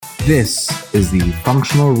This is the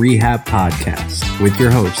Functional Rehab Podcast with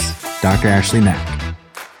your host, Dr. Ashley Mack.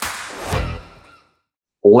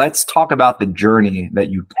 Let's talk about the journey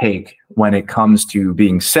that you take when it comes to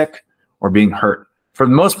being sick or being hurt. For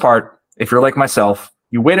the most part, if you're like myself,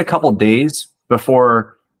 you wait a couple days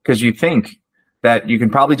before, because you think that you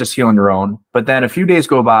can probably just heal on your own, but then a few days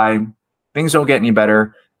go by, things don't get any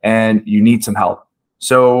better, and you need some help.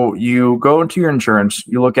 So you go into your insurance,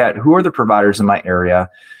 you look at who are the providers in my area,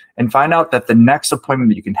 and find out that the next appointment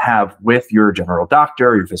that you can have with your general doctor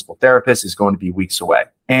or your physical therapist is going to be weeks away.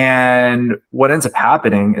 And what ends up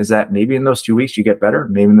happening is that maybe in those 2 weeks you get better,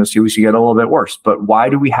 maybe in those 2 weeks you get a little bit worse. But why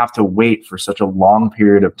do we have to wait for such a long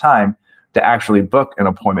period of time to actually book an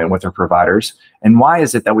appointment with our providers? And why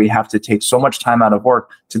is it that we have to take so much time out of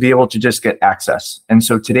work to be able to just get access? And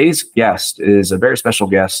so today's guest is a very special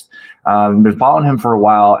guest. I've been following him for a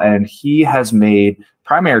while, and he has made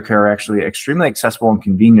primary care actually extremely accessible and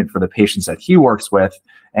convenient for the patients that he works with.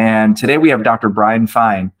 And today we have Dr. Brian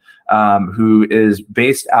Fine, who is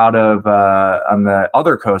based out of on the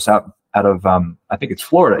other coast, out of I think it's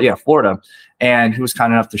Florida. Yeah, Florida. And he was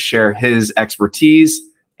kind enough to share his expertise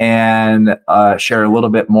and share a little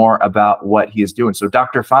bit more about what he is doing. So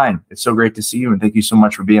Dr. Fine, it's so great to see you, and thank you so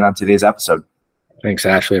much for being on today's episode. Thanks,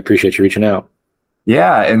 Ashley. I appreciate you reaching out.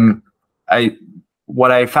 Yeah, and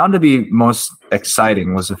what I found to be most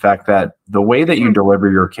exciting was the fact that the way that you deliver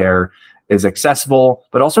your care is accessible,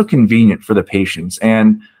 but also convenient for the patients.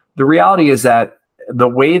 And the reality is that the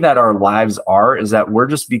way that our lives are is that we're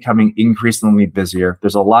just becoming increasingly busier.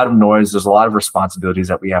 There's a lot of noise. There's a lot of responsibilities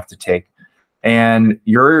that we have to take. And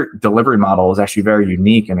your delivery model is actually very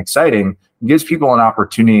unique and exciting. It gives people an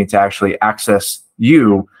opportunity to actually access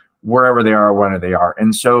you wherever they are, whenever they are.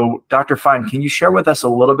 And so, Dr. Fine, can you share with us a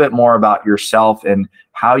little bit more about yourself and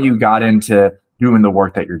how you got into doing the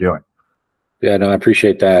work that you're doing? Yeah, no, I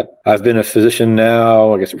appreciate that. I've been a physician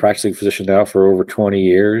now, a practicing physician now for over 20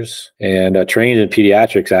 years, and trained in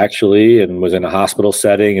pediatrics actually, and was in a hospital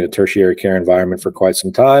setting in a tertiary care environment for quite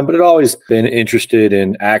some time, but had always been interested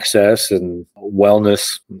in access and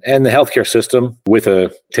wellness and the healthcare system with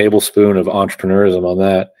a tablespoon of entrepreneurism on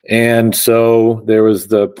that. And so there was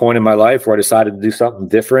the point in my life where I decided to do something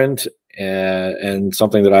different and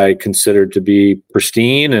something that I considered to be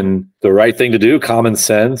pristine and the right thing to do, common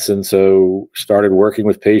sense. And so started working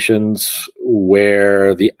with patients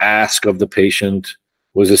where the ask of the patient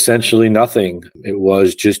was essentially nothing. It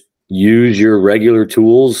was just use your regular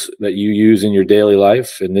tools that you use in your daily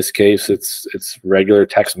life. In this case, it's regular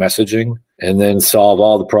text messaging, and then solve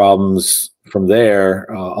all the problems from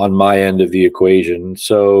there on my end of the equation.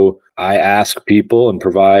 So I ask people and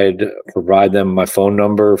provide them my phone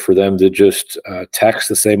number for them to just text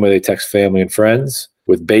the same way they text family and friends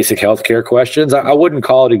with basic healthcare questions. I wouldn't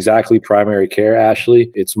call it exactly primary care, Ashley.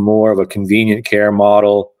 It's more of a convenient care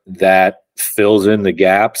model that fills in the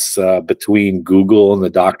gaps between Google and the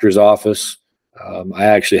doctor's office. I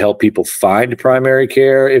actually help people find primary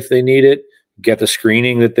care if they need it, get the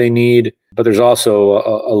screening that they need. But there's also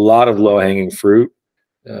a lot of low-hanging fruit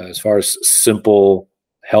as far as simple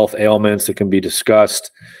health ailments that can be discussed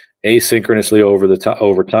asynchronously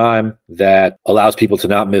over time that allows people to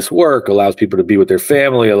not miss work, allows people to be with their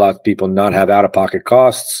family, allows people not have out-of-pocket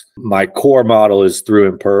costs. My core model is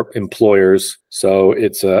through employers. So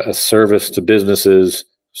it's a service to businesses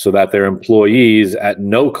so that their employees at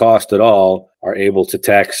no cost at all are able to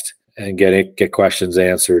text and get questions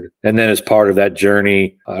answered. And then as part of that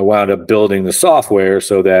journey, I wound up building the software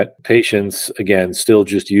so that patients, again, still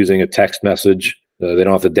just using a text message, they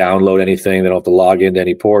don't have to download anything. They don't have to log into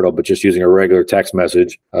any portal, but just using a regular text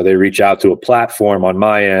message. They reach out to a platform on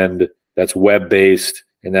my end that's web-based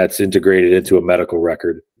and that's integrated into a medical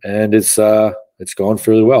record. And it's going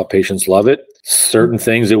fairly well. Patients love it. Certain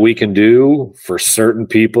things that we can do for certain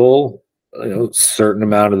people, certain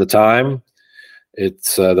amount of the time.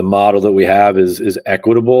 It's the model that we have is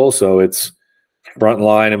equitable. So it's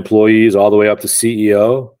frontline employees all the way up to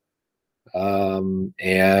CEO.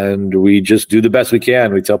 And we just do the best we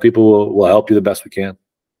can. We tell people we'll help you the best we can.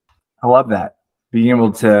 I love that. Being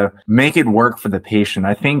able to make it work for the patient.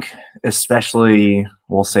 I think especially,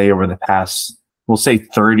 we'll say over the past,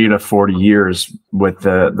 30 to 40 years with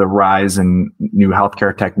the rise in new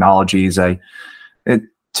healthcare technologies,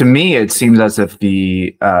 to me, it seems as if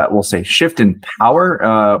the, shift in power,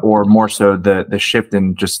 or more so the shift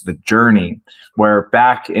in just the journey, where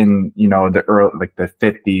back in, the early, like the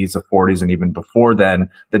 50s, the 40s, and even before then,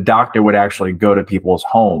 the doctor would actually go to people's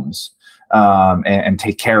homes and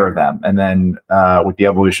take care of them. And then with the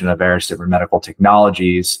evolution of various different medical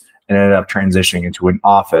technologies, it ended up transitioning into an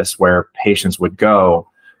office where patients would go.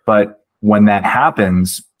 But when that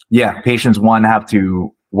happens, Yeah, patients, one, have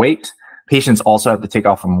to wait. Patients also have to take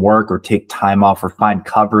off from work or take time off or find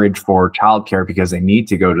coverage for childcare because they need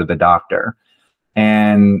to go to the doctor.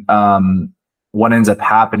 And what ends up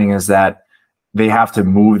happening is that they have to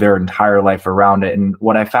move their entire life around it. And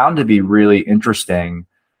what I found to be really interesting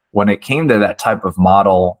when it came to that type of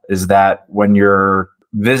model is that when you're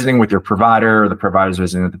visiting with your provider, or the provider's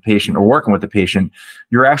visiting with the patient, or working with the patient,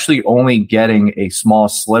 you're actually only getting a small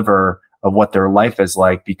sliver of what their life is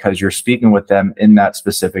like because you're speaking with them in that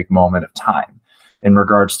specific moment of time. In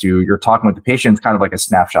regards to, you're talking with the patient, it's kind of like a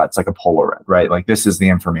snapshot. It's like a Polaroid, right? Like, this is the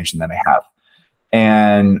information that I have.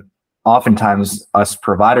 And oftentimes us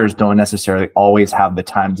providers don't necessarily always have the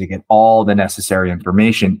time to get all the necessary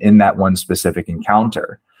information in that one specific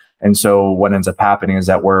encounter. And so what ends up happening is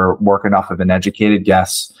that we're working off of an educated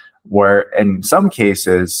guess, where in some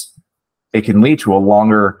cases it can lead to a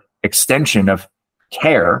longer extension of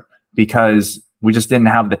care because we just didn't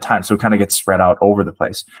have the time. So it kind of gets spread out over the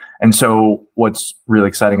place. And so what's really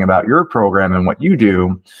exciting about your program and what you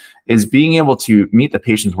do is being able to meet the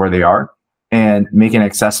patients where they are and make it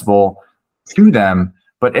accessible to them,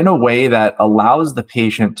 but in a way that allows the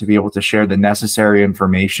patient to be able to share the necessary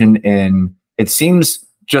information. In, it seems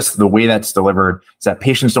just the way that's delivered is that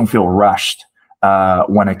patients don't feel rushed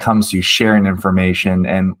when it comes to sharing information.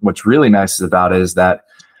 And what's really nice about it is that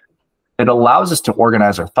it allows us to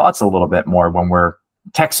organize our thoughts a little bit more when we're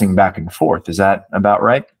texting back and forth. Is that about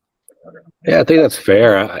right? Yeah, I think that's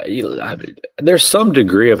fair. There's some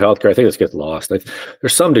degree of healthcare. I think this gets lost.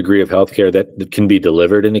 There's some degree of healthcare that can be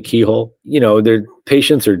delivered in a keyhole. Their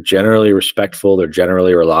patients are generally respectful. They're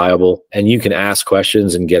generally reliable, and you can ask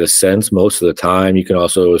questions and get a sense most of the time. You can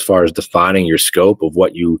also, as far as defining your scope of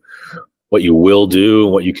what you will do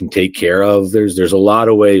and what you can take care of, there's a lot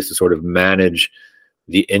of ways to sort of manage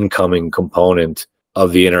the incoming component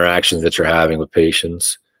of the interactions that you're having with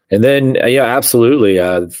patients. And then, absolutely.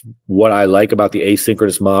 What I like about the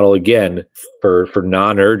asynchronous model, again, for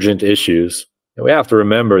non-urgent issues, we have to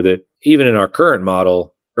remember that even in our current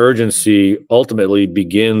model, urgency ultimately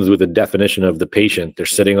begins with a definition of the patient. They're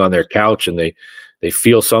sitting on their couch and they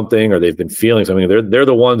feel something, or they've been feeling something. They're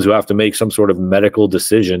the ones who have to make some sort of medical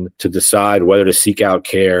decision to decide whether to seek out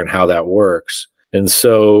care and how that works. And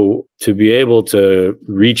so to be able to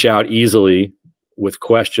reach out easily with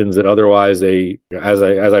questions that otherwise as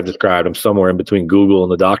I've described, I'm somewhere in between Google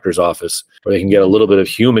and the doctor's office, where they can get a little bit of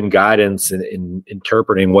human guidance in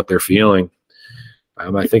interpreting what they're feeling.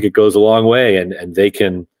 I think it goes a long way, and they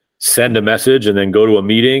can send a message and then go to a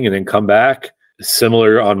meeting and then come back.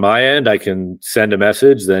 Similar on my end, I can send a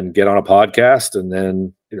message, then get on a podcast, and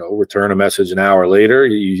then return a message an hour later.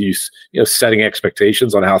 You setting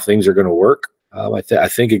expectations on how things are going to work. I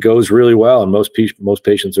think it goes really well, and most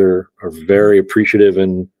patients are very appreciative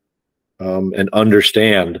and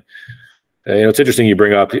understand. It's interesting you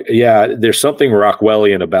bring up. Yeah, there's something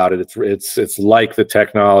Rockwellian about it. It's like the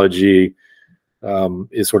technology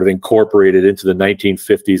is sort of incorporated into the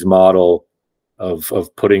 1950s model of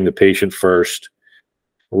putting the patient first,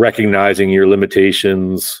 recognizing your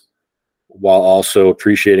limitations, while also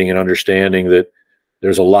appreciating and understanding that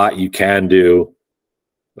there's a lot you can do.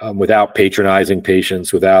 Without patronizing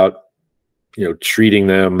patients, without treating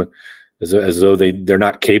them as though they're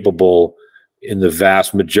not capable in the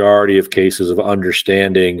vast majority of cases of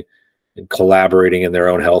understanding and collaborating in their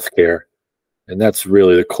own healthcare. And that's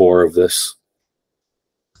really the core of this.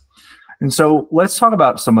 And so let's talk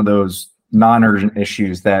about some of those non-urgent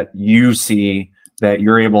issues that you see that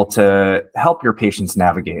you're able to help your patients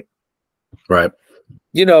navigate. Right.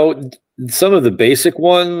 Some of the basic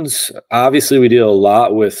ones, obviously we deal a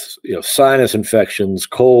lot with, sinus infections,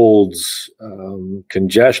 colds,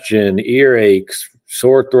 congestion, earaches,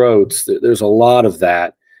 sore throats. There's a lot of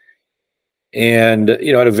that. And,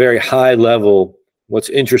 at a very high level, what's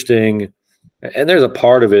interesting, and there's a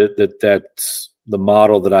part of it that's the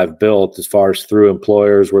model that I've built as far as through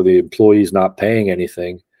employers where the employee's not paying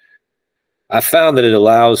anything. I found that it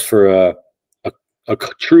allows for a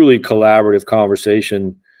truly collaborative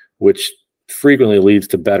conversation, which frequently leads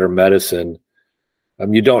to better medicine.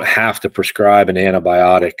 You don't have to prescribe an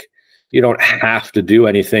antibiotic. You don't have to do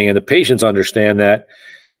anything. And the patients understand that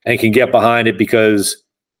and can get behind it because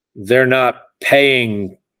they're not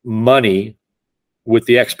paying money with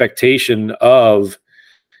the expectation of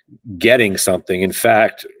getting something. In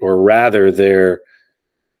fact, or rather,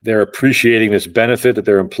 they're appreciating this benefit that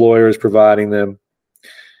their employer is providing them.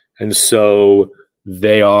 And so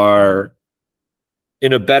they are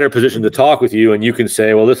in a better position to talk with you, and you can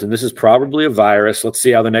say, well, listen, this is probably a virus. Let's see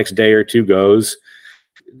how the next day or two goes.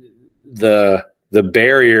 The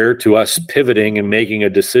barrier to us pivoting and making a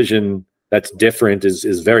decision that's different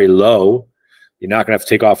is very low. You're not going to have to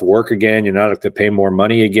take off work again. You're not going to have to pay more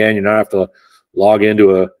money again. You're not going to have to log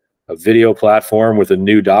into a video platform with a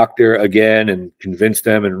new doctor again and convince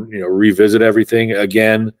them and revisit everything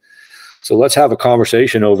again. So let's have a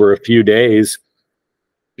conversation over a few days,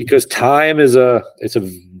 because time it's a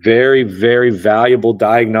very, very valuable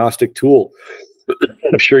diagnostic tool.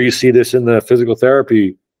 I'm sure you see this in the physical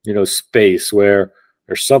therapy space, where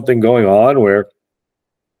there's something going on where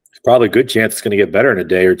there's probably a good chance it's going to get better in a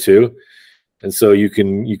day or two. And so you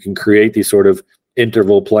can create these sort of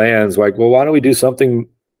interval plans, like, well, why don't we do something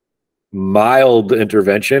mild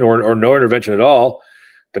intervention or no intervention at all?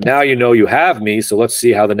 But now you have me, so let's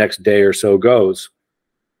see how the next day or so goes.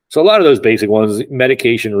 So a lot of those basic ones,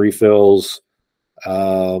 medication refills,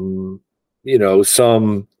 some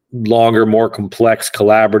longer, more complex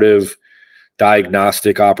collaborative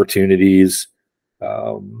diagnostic opportunities.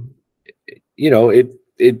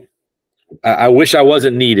 I wish I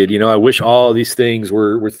wasn't needed. I wish all these things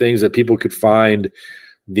were things that people could find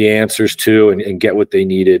the answers to and get what they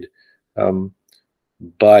needed.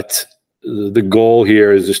 But the goal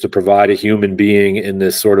here is just to provide a human being in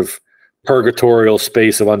this sort of purgatorial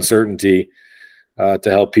space of uncertainty to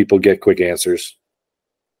help people get quick answers.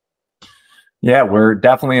 Yeah, we're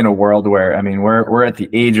definitely in a world where, we're at the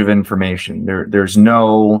age of information. There's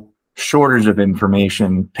no shortage of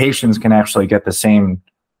information. Patients can actually get the same.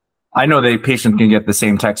 I know patients can get the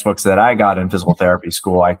same textbooks that I got in physical therapy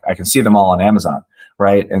school. I can see them all on Amazon,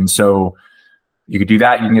 right? And so you could do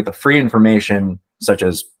that. You can get the free information, such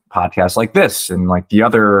as podcasts like this and like the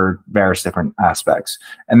other various different aspects.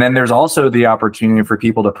 And then there's also the opportunity for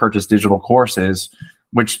people to purchase digital courses,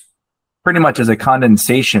 which pretty much is a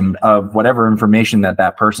condensation of whatever information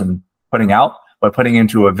that person putting out, but putting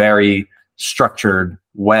into a very structured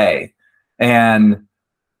way. And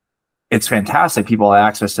it's fantastic. People have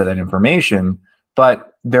access to that information,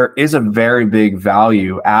 but there is a very big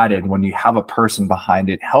value added when you have a person behind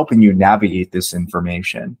it helping you navigate this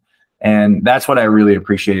information. And that's what I really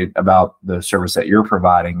appreciate about the service that you're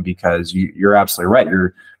providing, because you're absolutely right.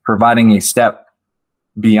 You're providing a step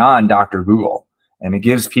beyond Dr. Google, and it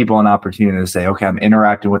gives people an opportunity to say, okay, I'm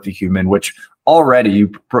interacting with the human, which already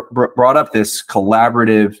you brought up this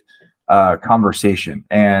collaborative conversation.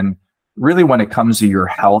 And really, when it comes to your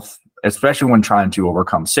health, especially when trying to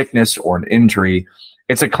overcome sickness or an injury,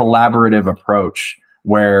 it's a collaborative approach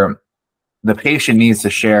where the patient needs to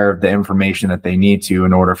share the information that they need to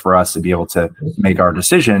in order for us to be able to make our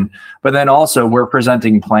decision. But then also we're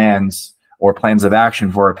presenting plans or plans of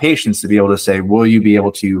action for our patients to be able to say, will you be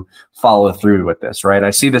able to follow through with this, right? I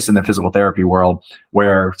see this in the physical therapy world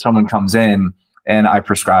where someone comes in and I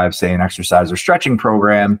prescribe, say, an exercise or stretching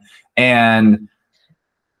program, and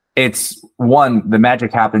it's one, the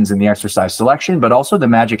magic happens in the exercise selection, but also the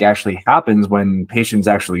magic actually happens when patients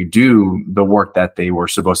actually do the work that they were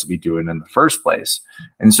supposed to be doing in the first place.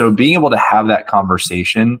 And so being able to have that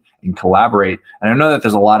conversation and collaborate, and I know that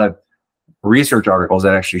there's a lot of research articles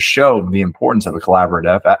that actually show the importance of a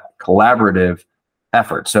collaborative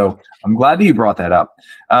effort. So I'm glad that you brought that up.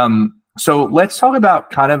 So let's talk about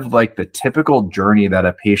kind of like the typical journey that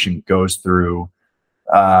a patient goes through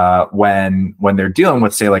when they're dealing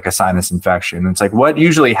with, say, like a sinus infection. It's like, what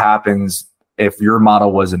usually happens if your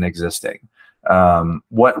model wasn't existing?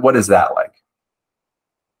 What is that like?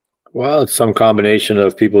 Well, it's some combination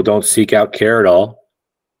of people don't seek out care at all,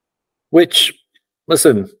 which,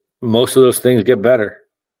 listen, most of those things get better,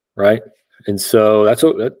 right? And so that's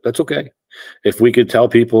okay. If we could tell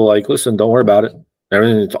people, like, listen, don't worry about it.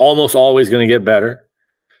 It's almost always going to get better.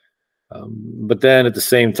 But then at the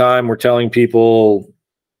same time, we're telling people,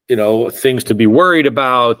 things to be worried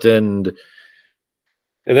about. And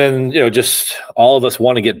then, just all of us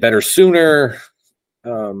want to get better sooner.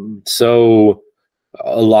 So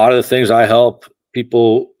a lot of the things I help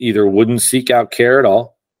people either wouldn't seek out care at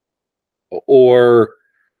all, or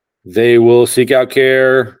they will seek out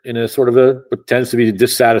care in a sort of what tends to be a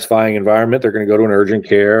dissatisfying environment. They're going to go to an urgent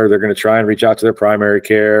care. They're going to try and reach out to their primary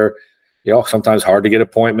care. Sometimes hard to get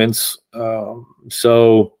appointments.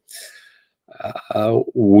 So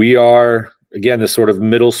we are, again, this sort of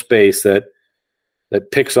middle space that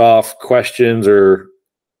picks off questions or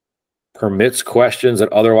permits questions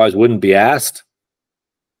that otherwise wouldn't be asked.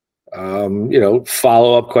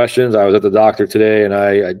 Follow-up questions. I was at the doctor today and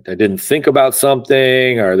I didn't think about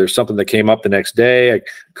something, or there's something that came up the next day. I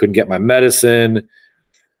couldn't get my medicine,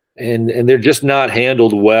 and they're just not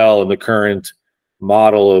handled well in the current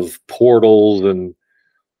model of portals and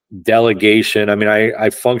delegation. I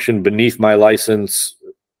function beneath my license.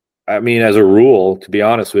 As a rule, to be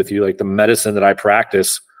honest with you, like the medicine that I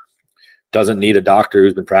practice doesn't need a doctor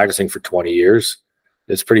who's been practicing for 20 years.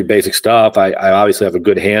 It's pretty basic stuff. I obviously have a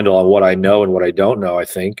good handle on what I know and what I don't know, I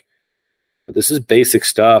think. But this is basic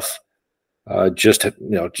stuff. Just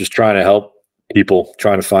trying to help people,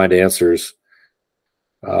 trying to find answers.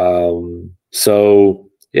 So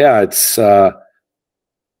yeah, it's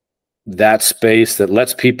that space that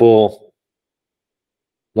lets people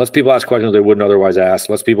ask questions they wouldn't otherwise ask,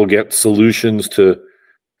 lets people get solutions to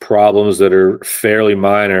problems that are fairly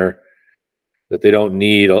minor, that they don't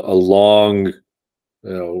need a long,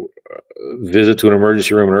 visit to an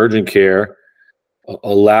emergency room and urgent care.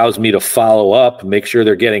 Allows me to follow up, make sure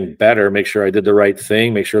they're getting better, make sure I did the right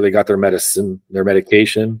thing, make sure they got their medicine, their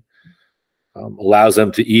medication. Allows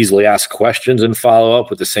them to easily ask questions and follow up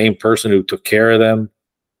with the same person who took care of them.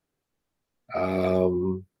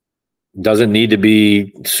 Doesn't need to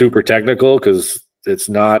be super technical because it's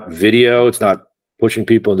not video. It's not pushing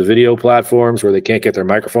people into video platforms where they can't get their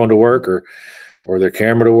microphone to work or their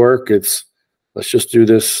camera to work. It's let's just do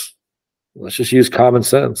this. Let's just use common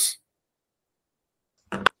sense.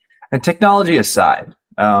 And technology aside,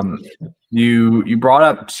 you brought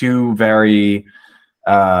up two very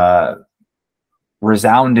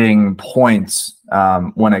resounding points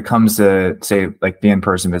when it comes to, say, like the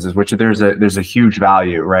in-person visits, which there's a huge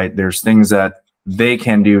value, right? There's things that they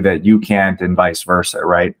can do that you can't, and vice versa,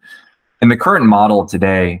 right? In the current model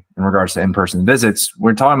today, in regards to in-person visits,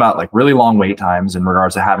 we're talking about like really long wait times in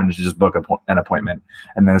regards to having to just book an appointment.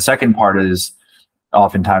 And then the second part is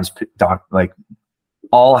oftentimes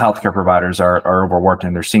all healthcare providers are overworked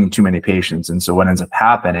and they're seeing too many patients. And so what ends up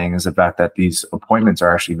happening is the fact that these appointments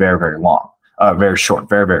are actually very, very long, very short,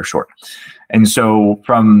 very, very short. And so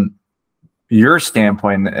from your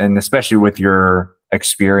standpoint, and especially with your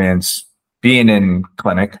experience being in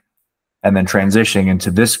clinic and then transitioning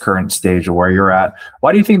into this current stage of where you're at,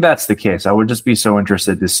 why do you think that's the case? I would just be so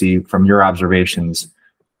interested to see from your observations,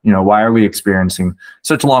 why are we experiencing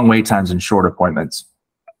such long wait times and short appointments?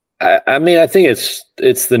 I mean, I think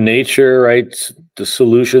it's the nature, right? The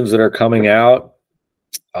solutions that are coming out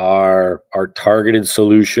are targeted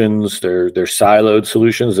solutions. They're siloed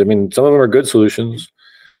solutions. I mean, some of them are good solutions.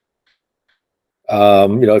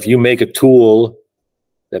 If you make a tool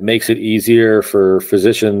that makes it easier for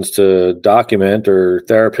physicians to document or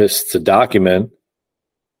therapists to document,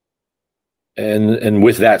 and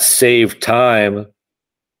with that saved time,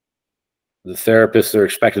 the therapists are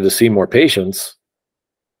expected to see more patients.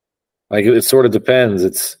 Like, it sort of depends.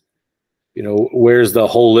 It's, where's the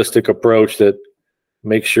holistic approach that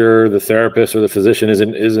makes sure the therapist or the physician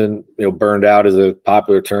isn't burned out, is a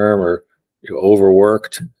popular term, or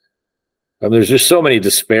overworked. There's just so many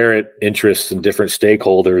disparate interests and different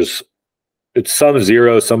stakeholders. It's some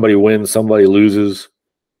zero, somebody wins, somebody loses.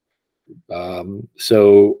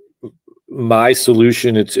 So my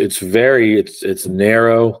solution, it's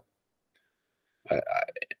narrow.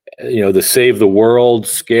 The save the world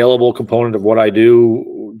scalable component of what I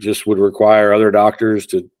do just would require other doctors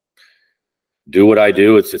to do what I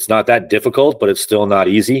do. It's not that difficult, but it's still not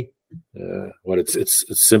easy. But it's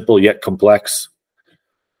simple yet complex,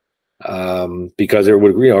 because it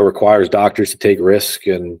would requires doctors to take risk,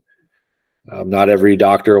 and not every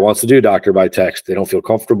doctor wants to do doctor by text. They don't feel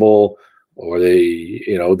comfortable, or they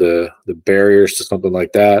the barriers to something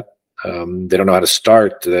like that. They don't know how to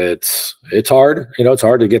start. It's hard. It's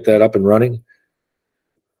hard to get that up and running.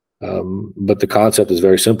 But the concept is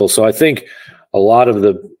very simple. So I think a lot of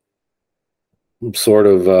the sort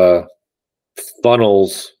of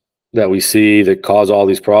funnels that we see that cause all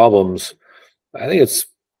these problems, I think it's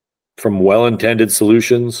from well-intended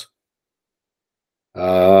solutions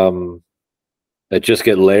that just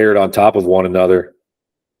get layered on top of one another.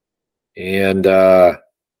 And I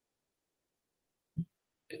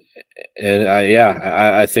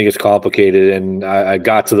think it's complicated, and I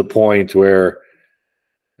got to the point where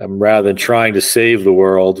rather than trying to save the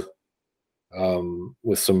world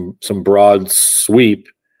with some broad sweep,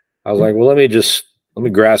 I was like, well, let me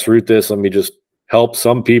grassroot this. Let me just help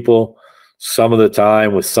some people some of the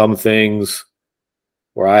time with some things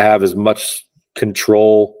where I have as much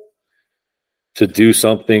control to do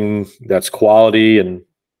something that's quality and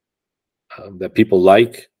that people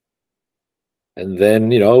like. And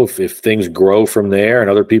then, if things grow from there and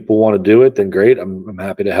other people want to do it, then great. I'm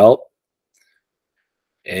happy to help.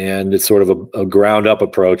 And it's sort of a ground up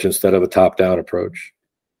approach instead of a top down approach.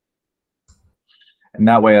 And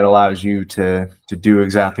that way it allows you to do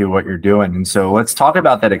exactly what you're doing. And so let's talk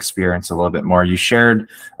about that experience a little bit more. You shared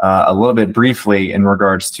a little bit briefly in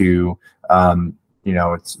regards to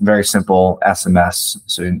It's very simple SMS,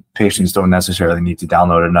 so patients don't necessarily need to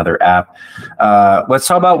download another app. Let's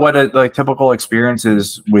talk about what a typical experience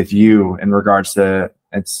is with you in regards to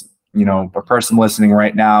it's. A person listening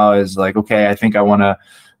right now is like, okay, I think I want to,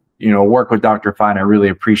 work with Dr. Fine. I really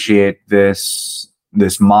appreciate this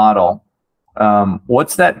model.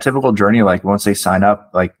 What's that typical journey like once they sign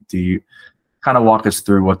up? Like, do you kind of walk us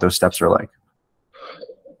through what those steps are like?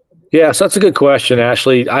 Yeah, so that's a good question,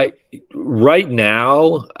 Ashley. Right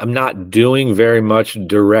now, I'm not doing very much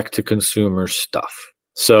direct to consumer stuff.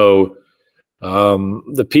 So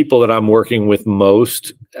the people that I'm working with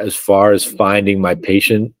most as far as finding my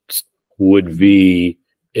patients would be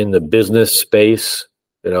in the business space,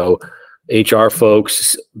 HR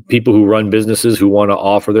folks, people who run businesses who want to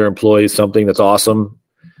offer their employees something that's awesome.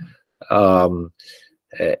 And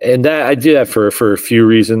that I do that for a few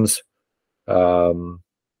reasons. Part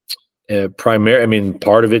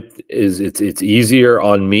of it is it's easier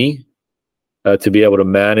on me to be able to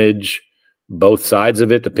manage both sides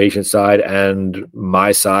of it, the patient side and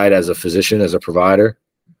my side as a physician, as a provider.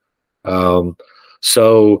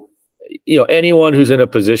 So anyone who's in a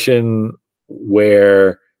position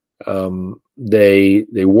where they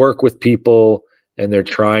work with people and they're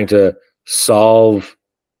trying to solve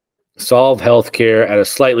healthcare at a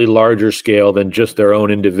slightly larger scale than just their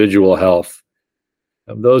own individual health.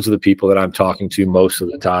 Those are the people that I'm talking to most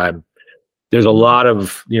of the time. There's a lot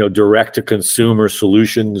of, direct to consumer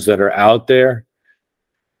solutions that are out there.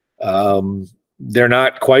 They're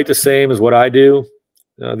not quite the same as what I do.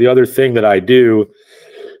 The other thing that I do,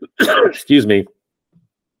 excuse me,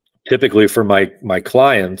 typically for my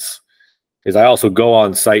clients is I also go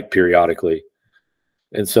on site periodically.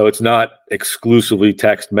 And so it's not exclusively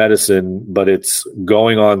text medicine, but it's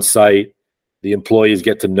going on site. The employees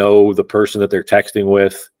get to know the person that they're texting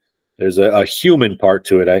with. There's a human part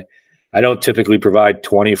to it. I don't typically provide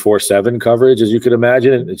 24/7 coverage, as you could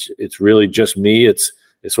imagine. It's really just me. It's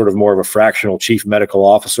sort of more of a fractional chief medical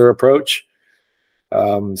officer approach.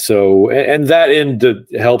 And that end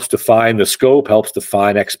helps define the scope, helps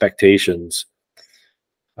define expectations.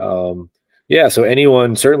 So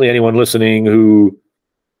certainly anyone listening who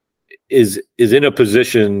is in a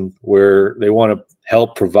position where they want to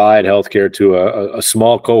help provide healthcare to a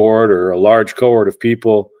small cohort or a large cohort of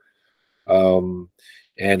people,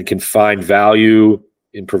 and can find value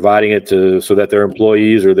in providing it so that their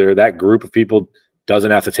employees or that group of people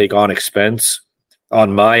doesn't have to take on expense.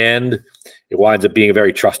 On my end, it winds up being a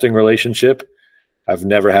very trusting relationship. I've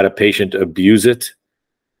never had a patient abuse it.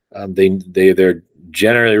 They're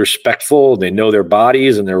generally respectful. They know their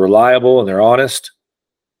bodies and they're reliable and they're honest.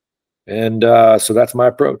 And so that's my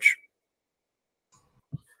approach.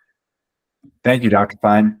 Thank you, Dr.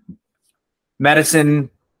 Fine.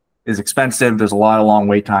 Medicine is expensive. There's a lot of long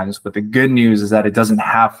wait times, but the good news is that it doesn't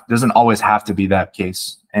always have to be that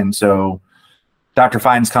case. And so Dr.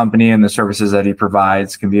 Fine's company and the services that he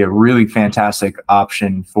provides can be a really fantastic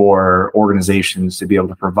option for organizations to be able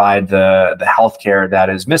to provide the healthcare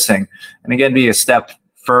that is missing. And again, be a step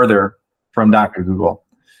further from Dr. Google.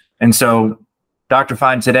 And so Dr.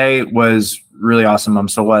 Fine today was really awesome. I'm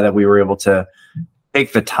so glad that we were able to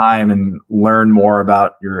take the time and learn more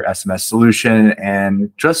about your SMS solution and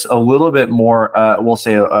just a little bit more, we'll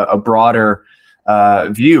say a broader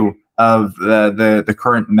view of the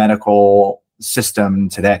current medical system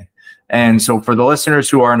today. And so for the listeners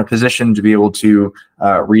who are in a position to be able to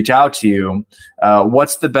reach out to you,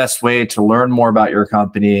 what's the best way to learn more about your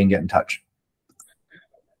company and get in touch?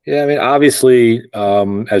 Yeah, obviously,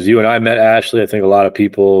 as you and I met, Ashley, I think a lot of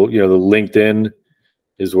people, the LinkedIn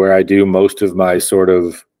is where I do most of my sort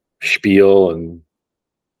of spiel and,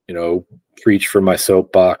 preach from my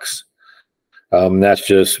soapbox. That's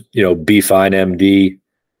just, BFineMD.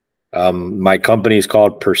 My company is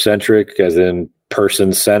called Percentric, as in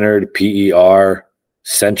person-centered, PER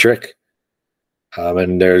centric.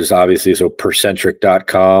 And there's obviously, so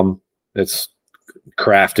percentric.com. It's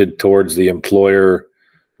crafted towards the employer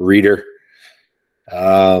reader.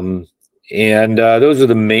 And those are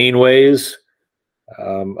the main ways.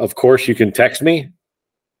 Of course, you can text me.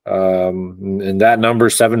 And that number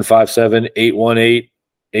is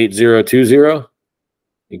 757-818-8020.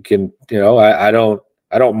 You can, I don't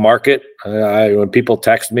market. When people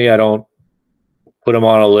text me, I don't put them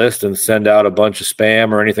on a list and send out a bunch of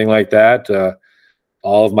spam or anything like that.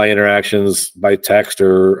 All of my interactions by text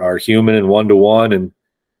are human and one-to-one and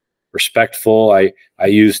respectful. I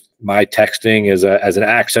use my texting as an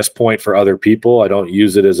access point for other people. I don't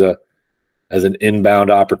use it as an inbound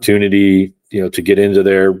opportunity, to get into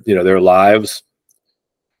their lives.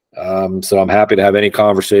 So I'm happy to have any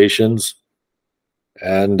conversations.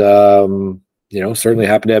 And certainly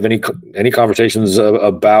happy to have any conversations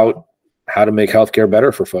about how to make healthcare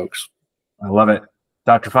better for folks. I love it.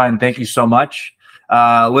 Dr. Fine, thank you so much.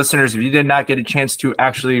 Listeners, if you did not get a chance to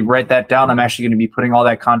actually write that down, I'm actually going to be putting all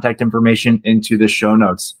that contact information into the show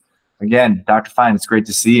notes. Again, Dr. Fine, it's great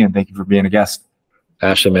to see you, and thank you for being a guest.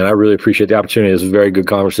 Ashley, man, I really appreciate the opportunity. It was a very good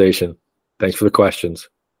conversation. Thanks for the questions.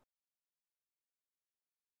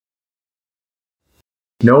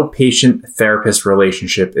 No patient-therapist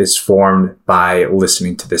relationship is formed by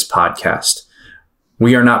listening to this podcast.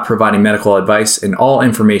 We are not providing medical advice, and all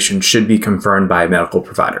information should be confirmed by a medical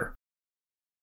provider.